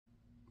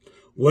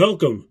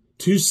Welcome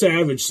to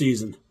Savage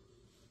Season.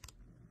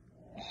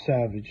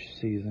 Savage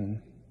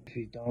Season. If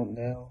you don't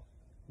know,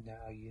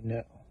 now you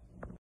know.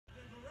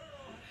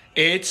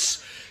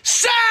 It's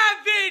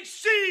Savage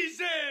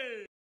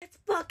Season! Let's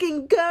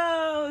fucking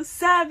go!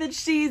 Savage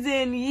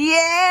Season,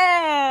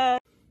 yeah!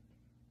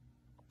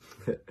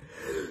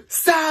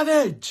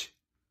 Savage!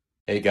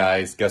 Hey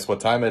guys, guess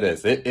what time it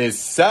is? It is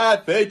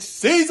Savage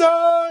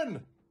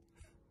Season!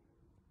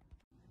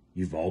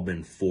 You've all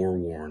been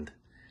forewarned.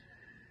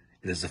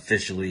 It is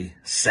officially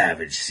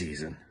Savage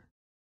Season.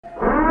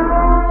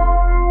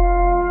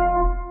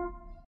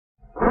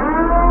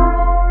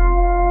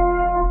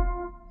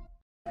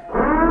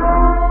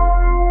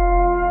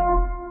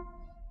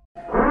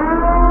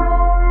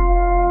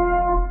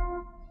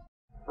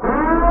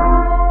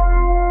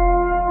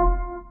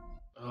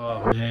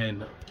 Oh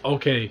man,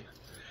 okay.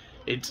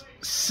 It's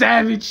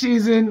Savage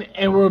Season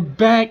and we're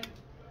back.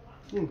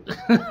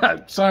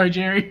 Sorry,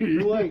 Jerry.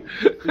 You're like,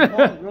 it's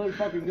really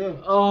fucking good.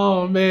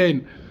 Oh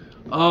man,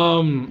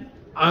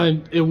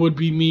 it would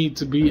be me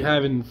to be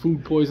having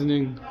food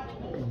poisoning.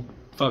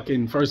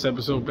 Fucking first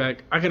episode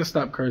back. I gotta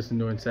stop cursing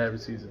during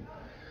Savage Season.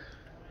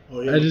 Oh,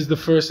 yeah. That is the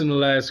first and the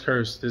last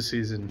curse this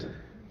season.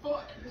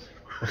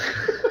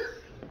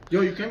 Yo,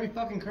 you can't be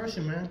fucking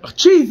cursing, man. Oh,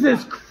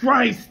 Jesus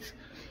Christ!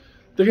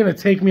 They're gonna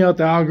take me out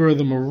the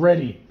algorithm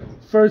already.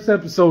 First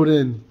episode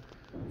in.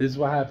 This is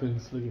what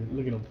happens. Look at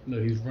him.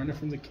 Look, he's running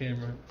from the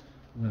camera.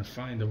 I'm gonna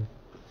find him.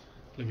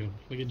 Look at him.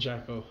 Look at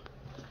Jacko.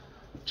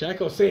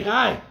 Jacko, say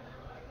hi.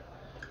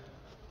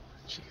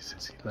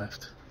 Jesus, he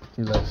left.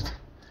 He left.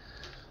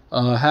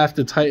 Half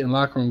the Titan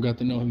locker room got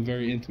to know him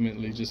very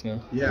intimately just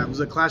now. Yeah, it was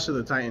a Clash of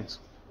the Titans.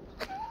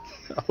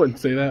 I wouldn't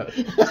say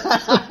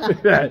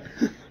that.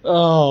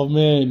 Oh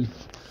man.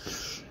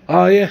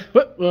 Oh yeah.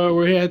 But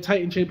we're here at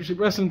Titan Championship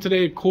Wrestling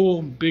today.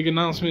 Cool big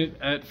announcement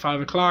at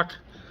 5 o'clock.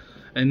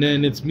 And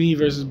then it's me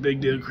versus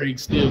Big Deal Craig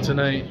Steele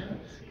tonight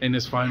in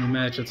this final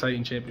match at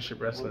Titan Championship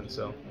Wrestling.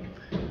 So,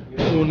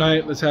 cool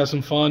night. Let's have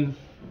some fun.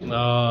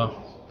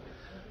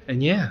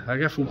 And yeah, I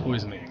got food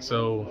poisoning.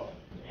 So,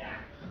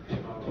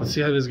 let's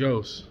see how this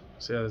goes.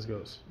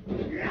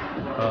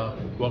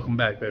 Welcome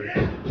back, baby.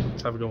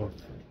 Let's have a good one.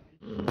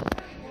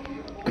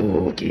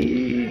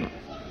 Cookie.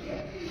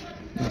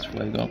 That's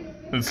Fuego.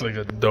 It's like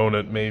a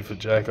donut made for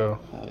Jacko.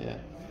 Oh, yeah.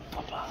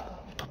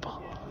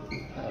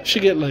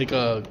 Should get like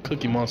a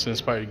Cookie Monster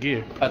inspired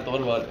gear. I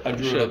thought about it. I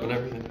drew it up and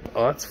everything.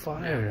 Oh, that's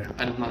fire.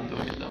 I'm not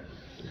doing it though.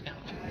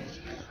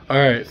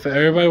 Alright, for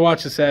everybody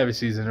watching Savage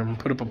Season, I'm gonna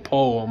put up a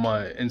poll on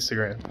my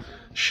Instagram.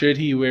 Should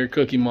he wear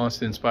Cookie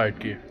Monster inspired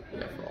gear?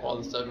 Yeah, for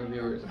all the 7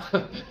 viewers.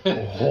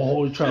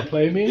 Oh, you trying to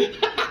play me?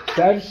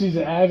 Savage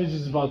Season average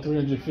is about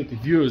 350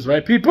 viewers,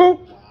 right,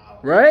 people?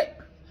 Right?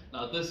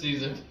 Not this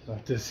season.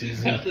 Not this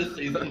season. Not this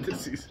season. Not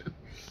this season.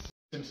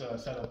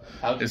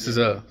 How This is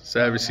a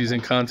Savage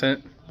Season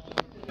content.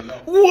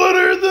 What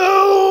are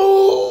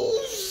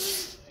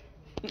those?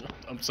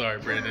 I'm sorry,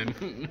 Brandon.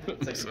 I'm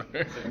sorry. It's like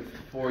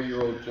a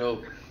 4-year-old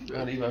joke.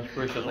 Not even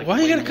first. Like,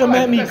 Why you gotta come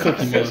at me, Cookie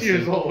Monster? 6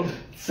 years old.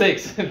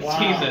 6.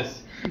 Wow.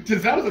 Jesus.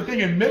 Since that was a thing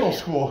in middle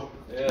school.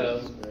 Yeah.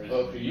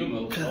 Well, for you,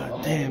 Mo.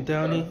 God damn,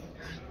 Downey.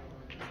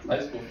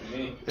 High school for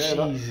me.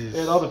 Jesus.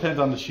 It all depends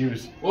on the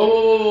shoes.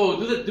 Whoa.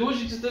 Do what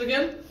you just did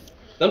again.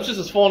 Them shit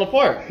is falling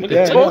apart. Look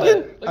Yeah, at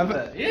talking? that. Look at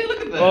that. Yeah,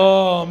 look at that.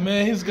 Oh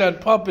man, he's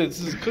got puppets.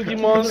 This is Cookie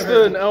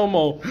Monster and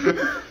Elmo.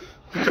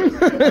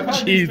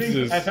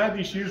 Jesus. I've had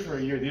these shoes for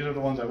a year. These are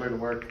the ones I wear to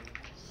work.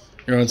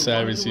 You're on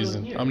Savage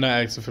Season. I'm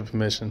not asking for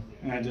permission.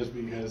 And just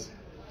because.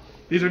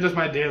 These are just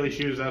my daily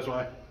shoes, that's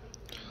why.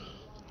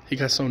 He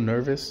got so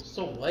nervous.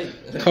 So white.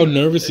 Look how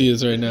nervous he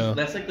is right now.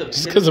 That's like the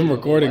Just 'cause I'm epitome of a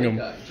recording white him.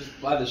 guy.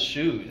 Just buy the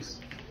shoes.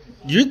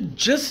 You're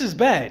just as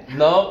bad.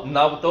 No,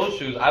 not with those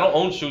shoes. I don't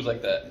own shoes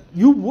like that.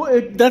 You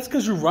would. That's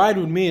because you ride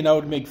with me, and I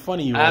would make fun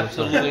of you. all the time.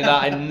 Absolutely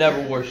not. I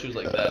never wore shoes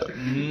like that.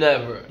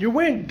 Never. You're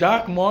wearing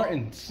Doc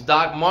Martens.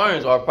 Doc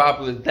Martens are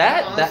popular.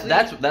 That's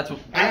what.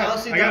 I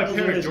honestly got a thought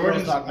pair those of were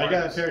Jordans. Doc I got a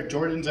Martens. pair of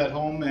Jordans at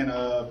home and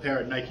a pair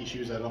of Nike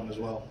shoes at home as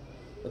well.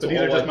 That's So what these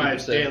all are just white my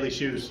people say. daily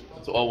shoes.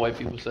 That's what all white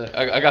people say.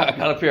 I got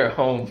a pair at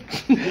home.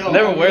 Yo, I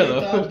never I wear really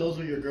thought them. those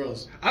were your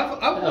girls,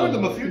 I've worn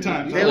them a few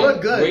times. They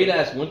look good. Great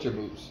ass winter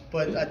boots.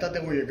 but I thought they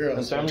were your In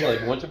girls. terms of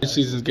like winter This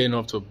season's getting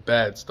off to a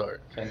bad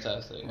start.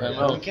 fantastic. Right. I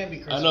know. You can't be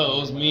cursing. I know. It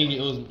was me.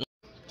 It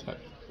was.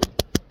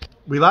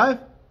 We live?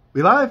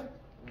 We live?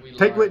 We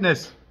Take lied.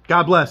 witness.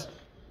 God bless.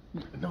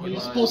 No, you're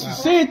supposed to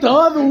say it the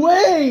other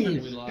way. We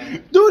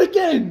lied. Do it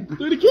again.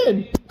 Do it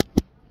again.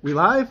 We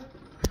live?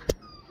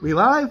 We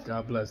live?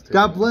 God bless.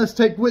 God bless.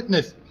 Take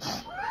witness.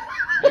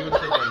 You would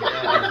think I'm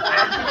bad.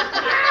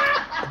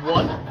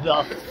 What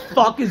the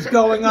fuck is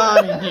going on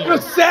in The here?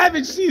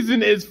 Savage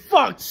Season is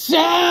fucked.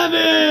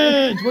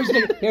 Savage. Where's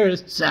the here it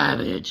is?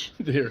 Savage.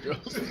 There it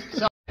goes.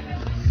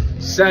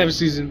 Savage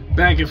Season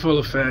back in full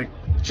effect.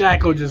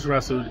 Jacko just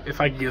wrestled. If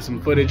I can get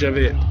some footage of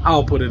it,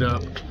 I'll put it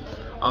up.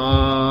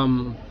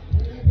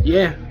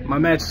 Yeah, my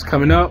match is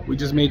coming up. We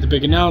just made the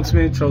big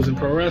announcement, Chosen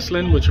Pro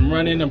Wrestling, which I'm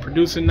running, I'm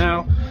producing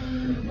now.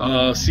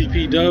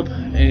 CP Dub,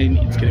 and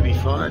it's gonna be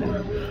fun.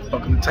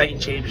 Welcome to Titan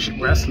Championship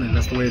Wrestling.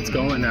 That's the way it's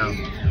going now.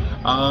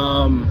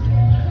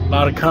 A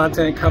lot of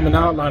content coming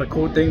out, a lot of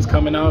cool things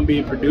coming out and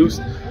being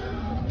produced.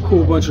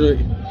 Cool bunch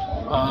of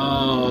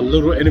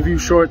little interview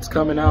shorts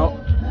coming out,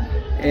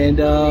 and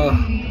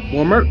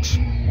more merch,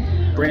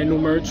 brand new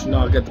merch. You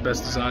know, I got the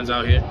best designs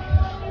out here.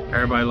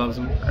 Everybody loves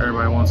them.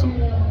 Everybody wants them.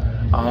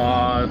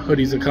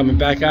 Hoodies are coming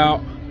back out,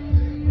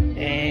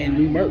 and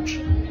new merch,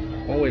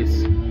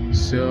 always.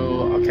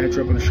 So I'll catch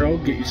you up on the show,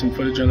 get you some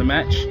footage on the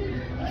match.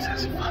 Let's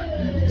have some fun.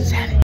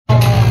 Savage.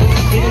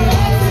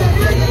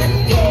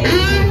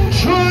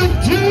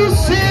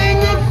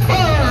 Introducing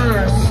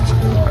first,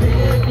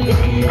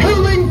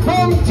 hailing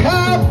from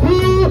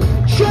Taboo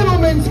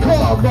Gentlemen's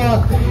Club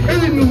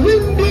in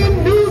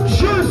Linden, New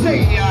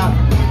Jersey,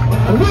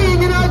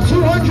 weighing in at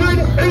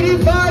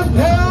 285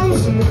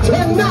 pounds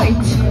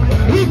tonight,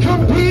 he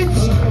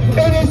competes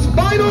in his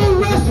final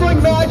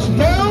wrestling match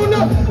down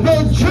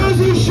the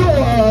Jersey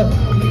Shore.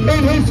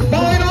 In his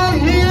final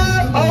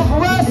year of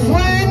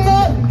wrestling,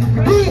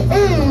 he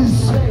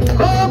is a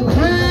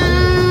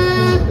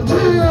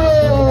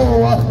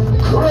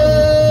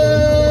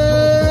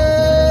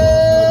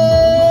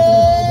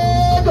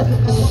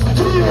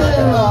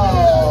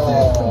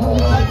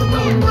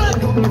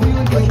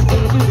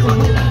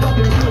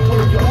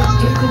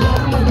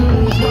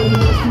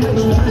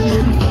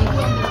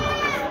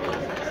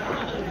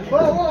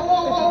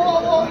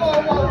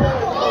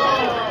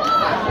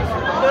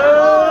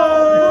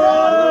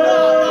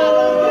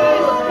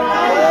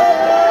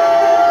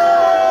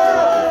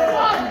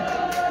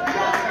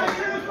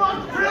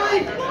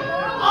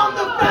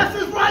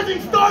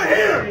deal,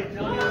 Craig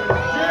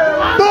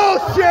Steele.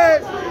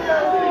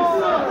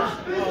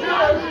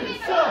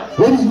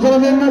 Ladies and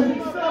gentlemen,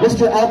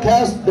 Mr.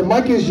 Outcast, the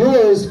mic is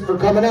yours for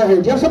coming out here.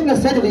 Do you have something to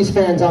say to these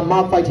fans on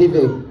Mob Fight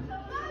TV?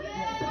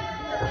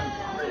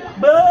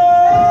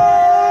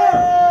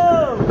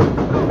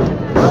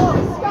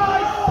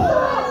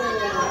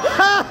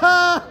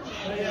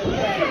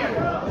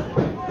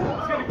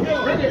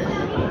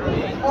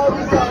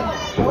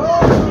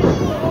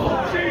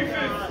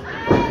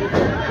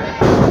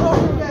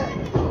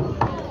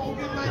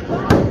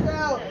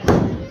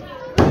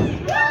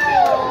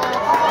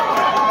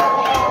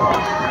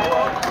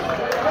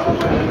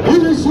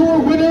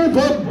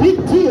 The big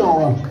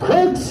deal,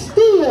 Craig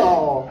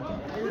Steele.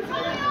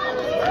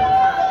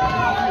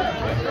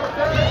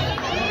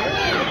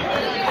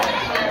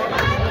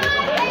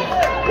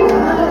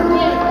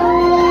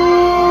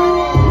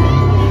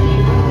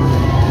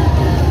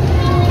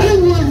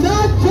 And we're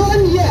not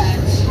done yet.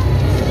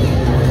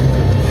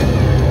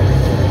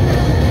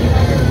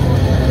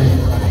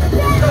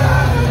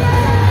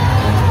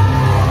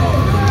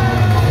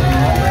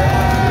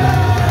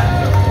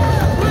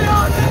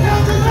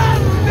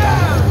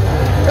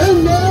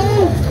 And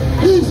now,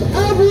 his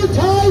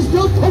advertised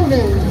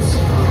opponents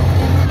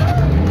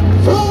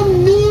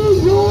from New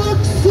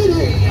York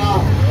City,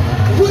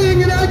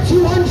 weighing in at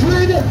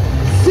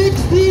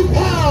 260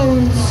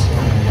 pounds,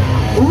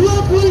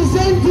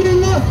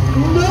 representing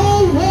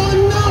no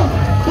one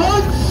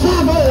but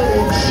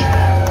Savage.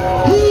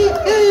 He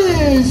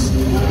is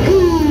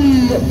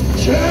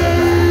PJ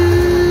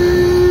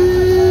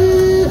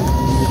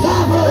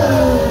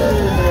Savage.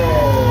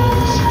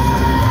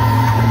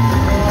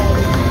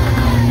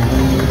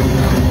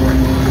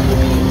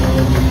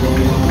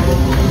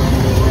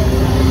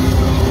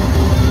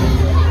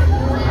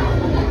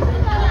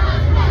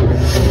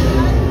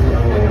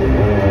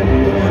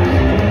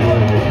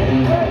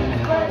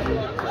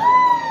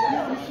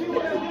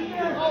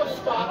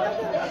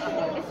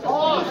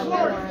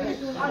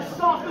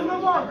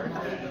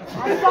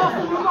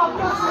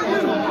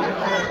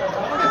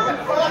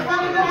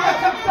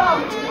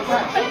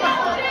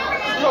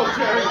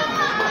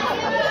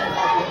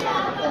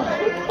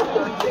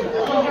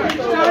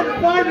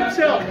 Find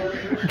himself.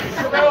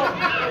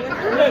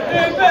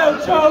 Bell,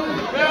 Chuck.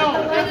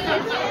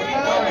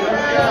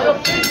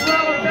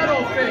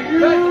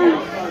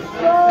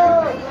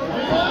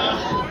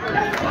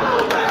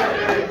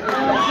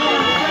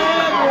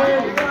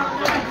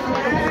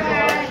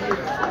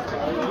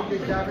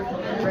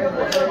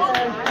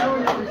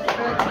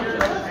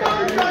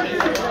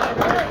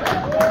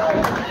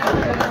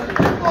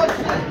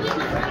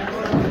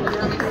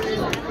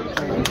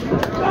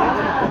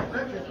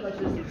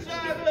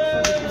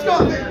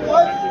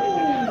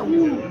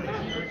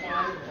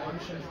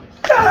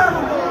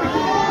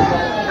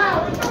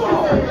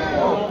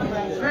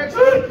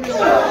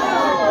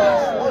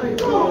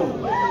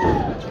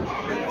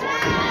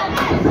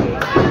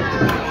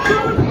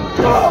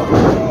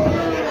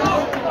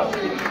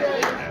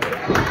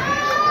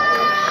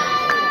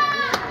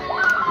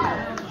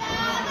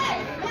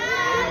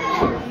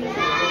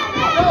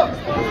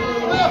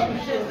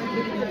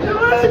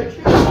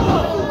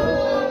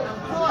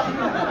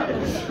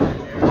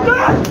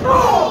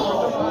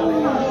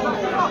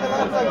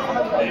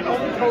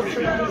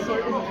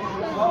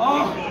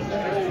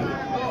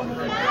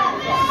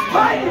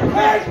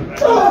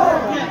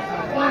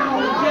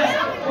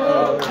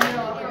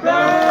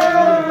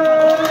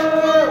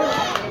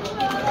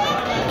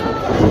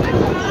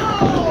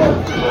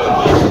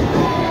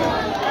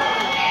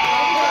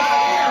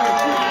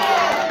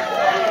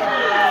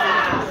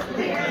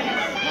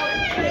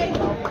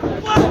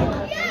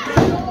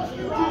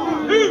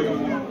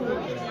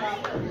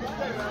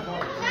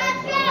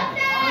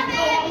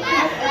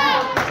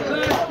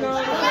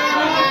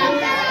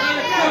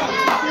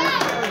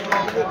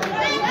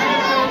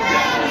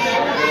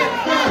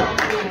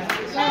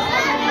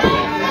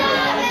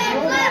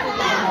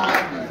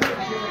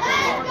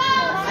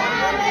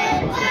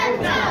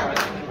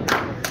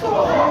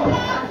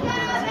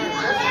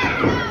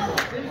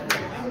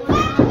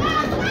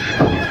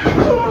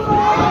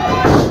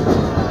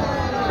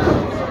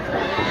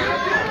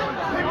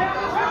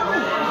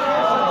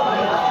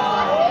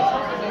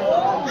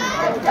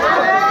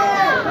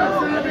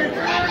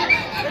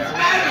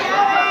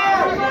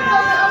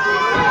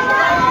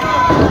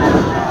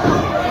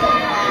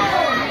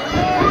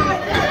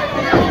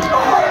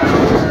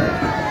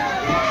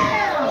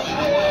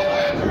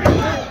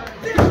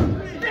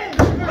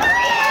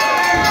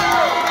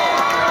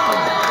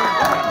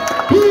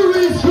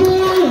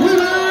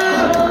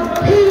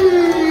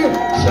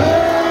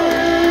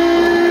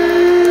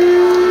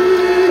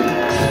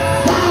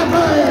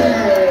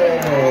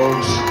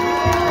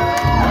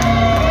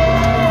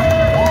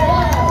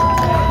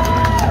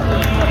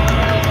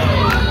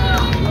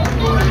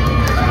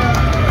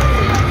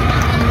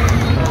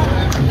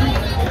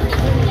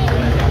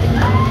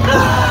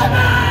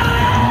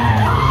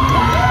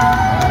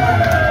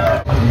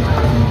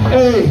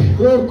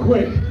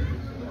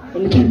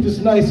 Let me keep this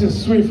nice and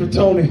sweet for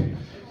Tony.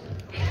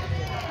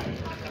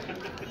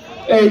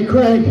 Hey,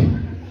 Craig.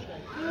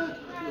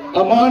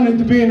 I'm honored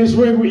to be in this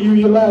ring with you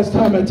your last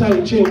time at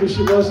Titan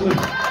Championship Wrestling.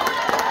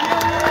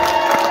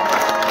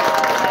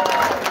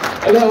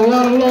 I got a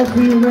lot of love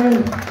for you,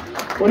 man.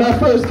 When I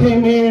first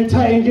came here and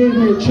Titan gave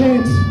me a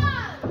chance,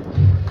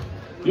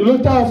 you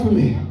looked out for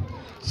me.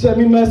 Sent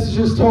me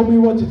messages, told me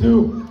what to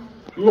do.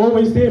 You were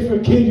always there for a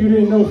kid you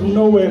didn't know from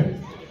nowhere.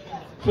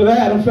 For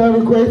that, I'm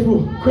forever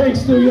grateful. Craig,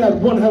 still, you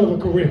had one hell of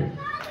a career.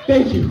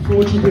 Thank you for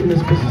what you did in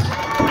this business.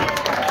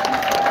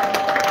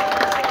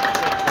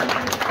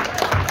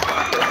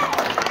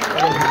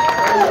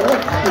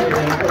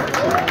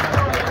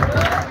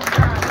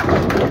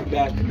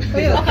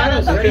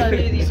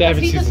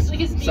 Savage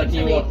season. Second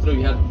you walk through,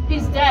 you have.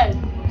 He's dead.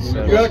 You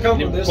gotta come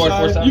from this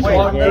side. You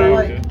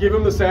can Give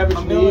him the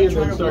savage knee and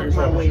then start your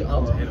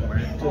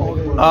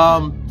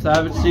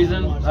Savage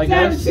season, I guess.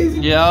 Savage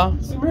season? Yeah.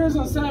 Samira's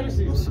on Savage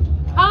season.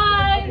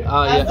 Hi!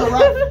 Yeah.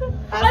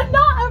 I'm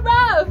not a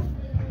ref!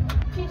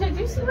 PJ,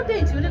 do you see what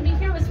they do to me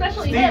here?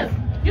 Especially him.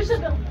 You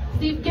should go.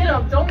 Steve, get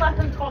him. Don't let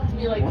him talk to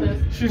me like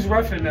this. She's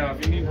roughing now.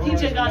 If you need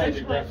PJ got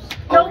it quick.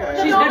 No,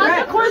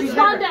 as a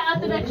correspondent at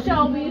the next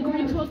show, we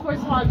agreed to a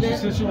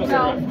correspondent. She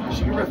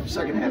can ref the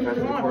second half after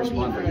the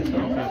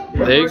correspondent.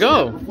 There you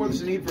go. Before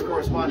there's a need for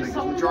corresponding.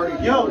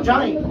 Majority. Yo,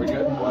 Johnny.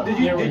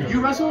 Did you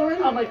wrestle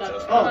already? Oh my god.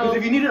 Oh, because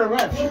if you needed a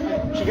ref,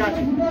 she got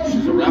you.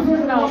 She's a ref?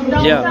 No,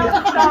 Yeah.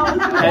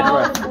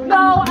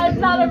 No, I'm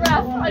not a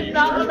ref. I'm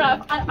not a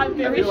ref. I'm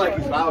very I feel like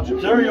he's fouled you.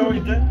 Jerry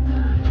always did.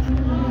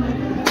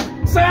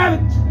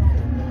 Savage!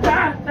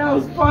 That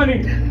was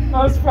funny.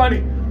 That was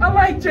funny. I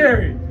like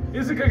Jerry.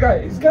 He's a good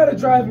guy. He's got to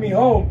drive me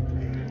home.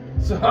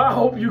 So I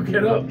hope you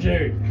get up,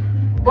 Jerry.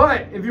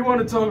 But if you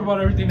want to talk about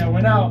everything that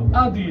went out,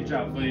 I'll do your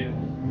job for you.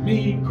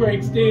 Me,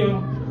 Craig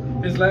Steele,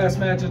 his last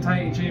match at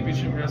Titan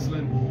Championship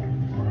Wrestling.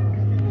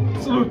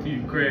 Salute to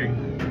you, Craig.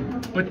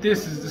 But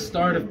this is the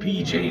start of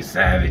PJ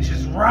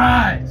Savage's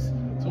rise.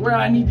 So where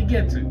I need to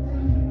get to.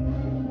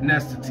 And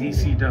that's the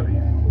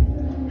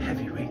TCW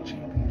Heavyweight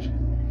Championship.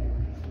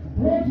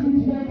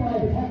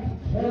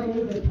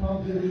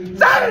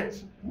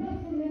 Savage!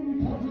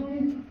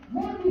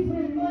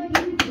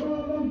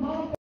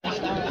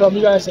 Come,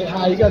 you guys say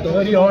hi. You got the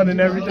hoodie on and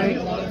everything.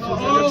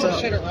 What's up?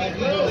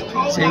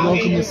 Say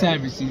welcome to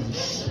Savage season.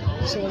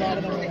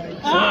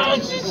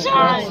 she's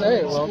shy.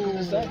 Say welcome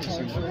to Savage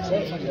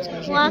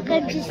season.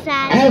 Welcome to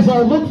Savage. As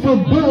I look for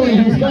Billy,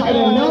 he's got an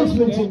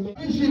announcement to make.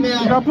 You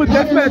gotta put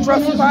Deathmatch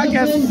Wrestling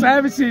Podcast in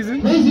Savage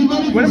season.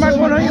 When am I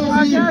going on your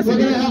podcast?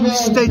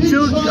 Stay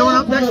tuned. Coming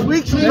up next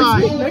week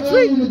sometime. Next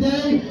week?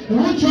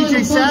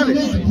 PJ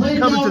Savage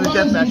coming to the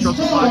Deathmatch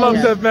Wrestling Podcast. I love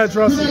Deathmatch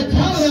Wrestling.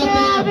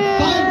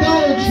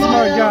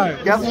 Smart guy.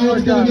 Yep.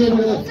 Smart guy.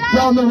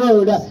 Down the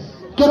road.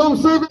 Get on,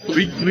 sir.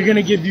 We're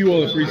gonna give you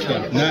all the free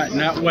stuff.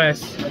 Not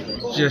Wes,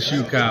 just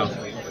you, Kyle.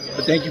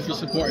 But thank you for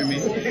supporting me.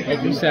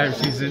 Welcome to Savage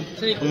season.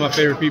 One of my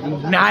favorite people.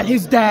 Not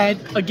his dad.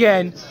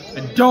 Again, I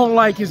don't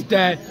like his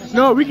dad.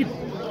 No, we can.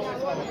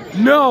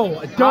 No,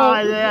 I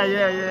don't.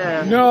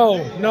 Yeah.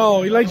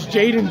 No, he likes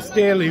Jaden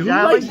Staley. Who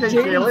likes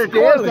Jaden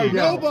Staley?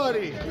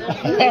 Nobody.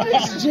 Who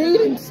likes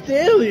Jaden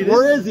Staley?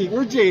 Where is he?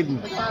 Where's Jaden?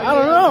 I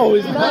don't know.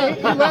 He's not.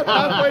 He left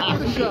halfway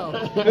through the show.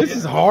 This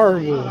is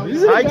horrible.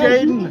 Hi,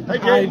 Jaden.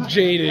 Hi,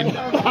 Jaden.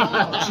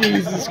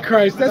 Jesus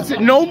Christ. That's it.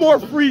 No more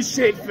free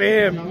shit for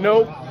him.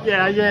 Nope.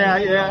 Yeah.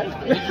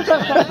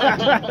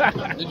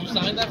 Did you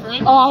sign that for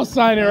him? Oh, I'll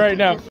sign it right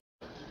now.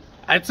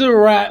 That's a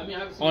wrap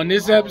on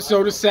this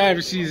episode of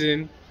Savage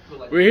Season.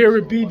 We're here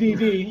with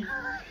BDD.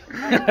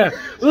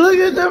 Look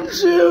at them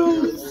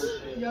shoes.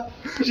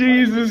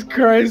 Jesus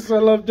Christ, I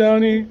love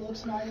Downey.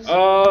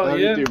 Oh,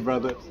 yeah. You too,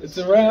 brother. It's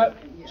a wrap.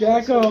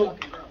 Jacko.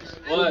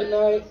 What? Good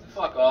night.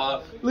 Fuck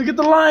off. Look at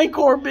the line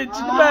core bitch in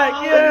the back.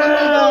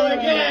 Yeah.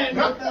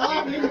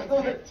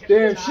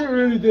 Damn, shit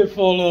really did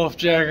fall off,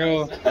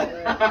 Jacko.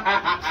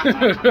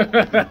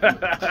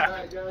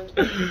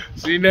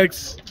 See you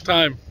next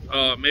time.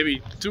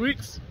 Maybe 2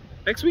 weeks?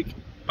 Next week?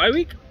 Bye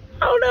week?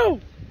 I don't know.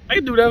 I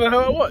can do whatever the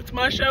hell I want. It's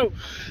my show.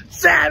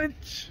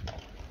 Savage!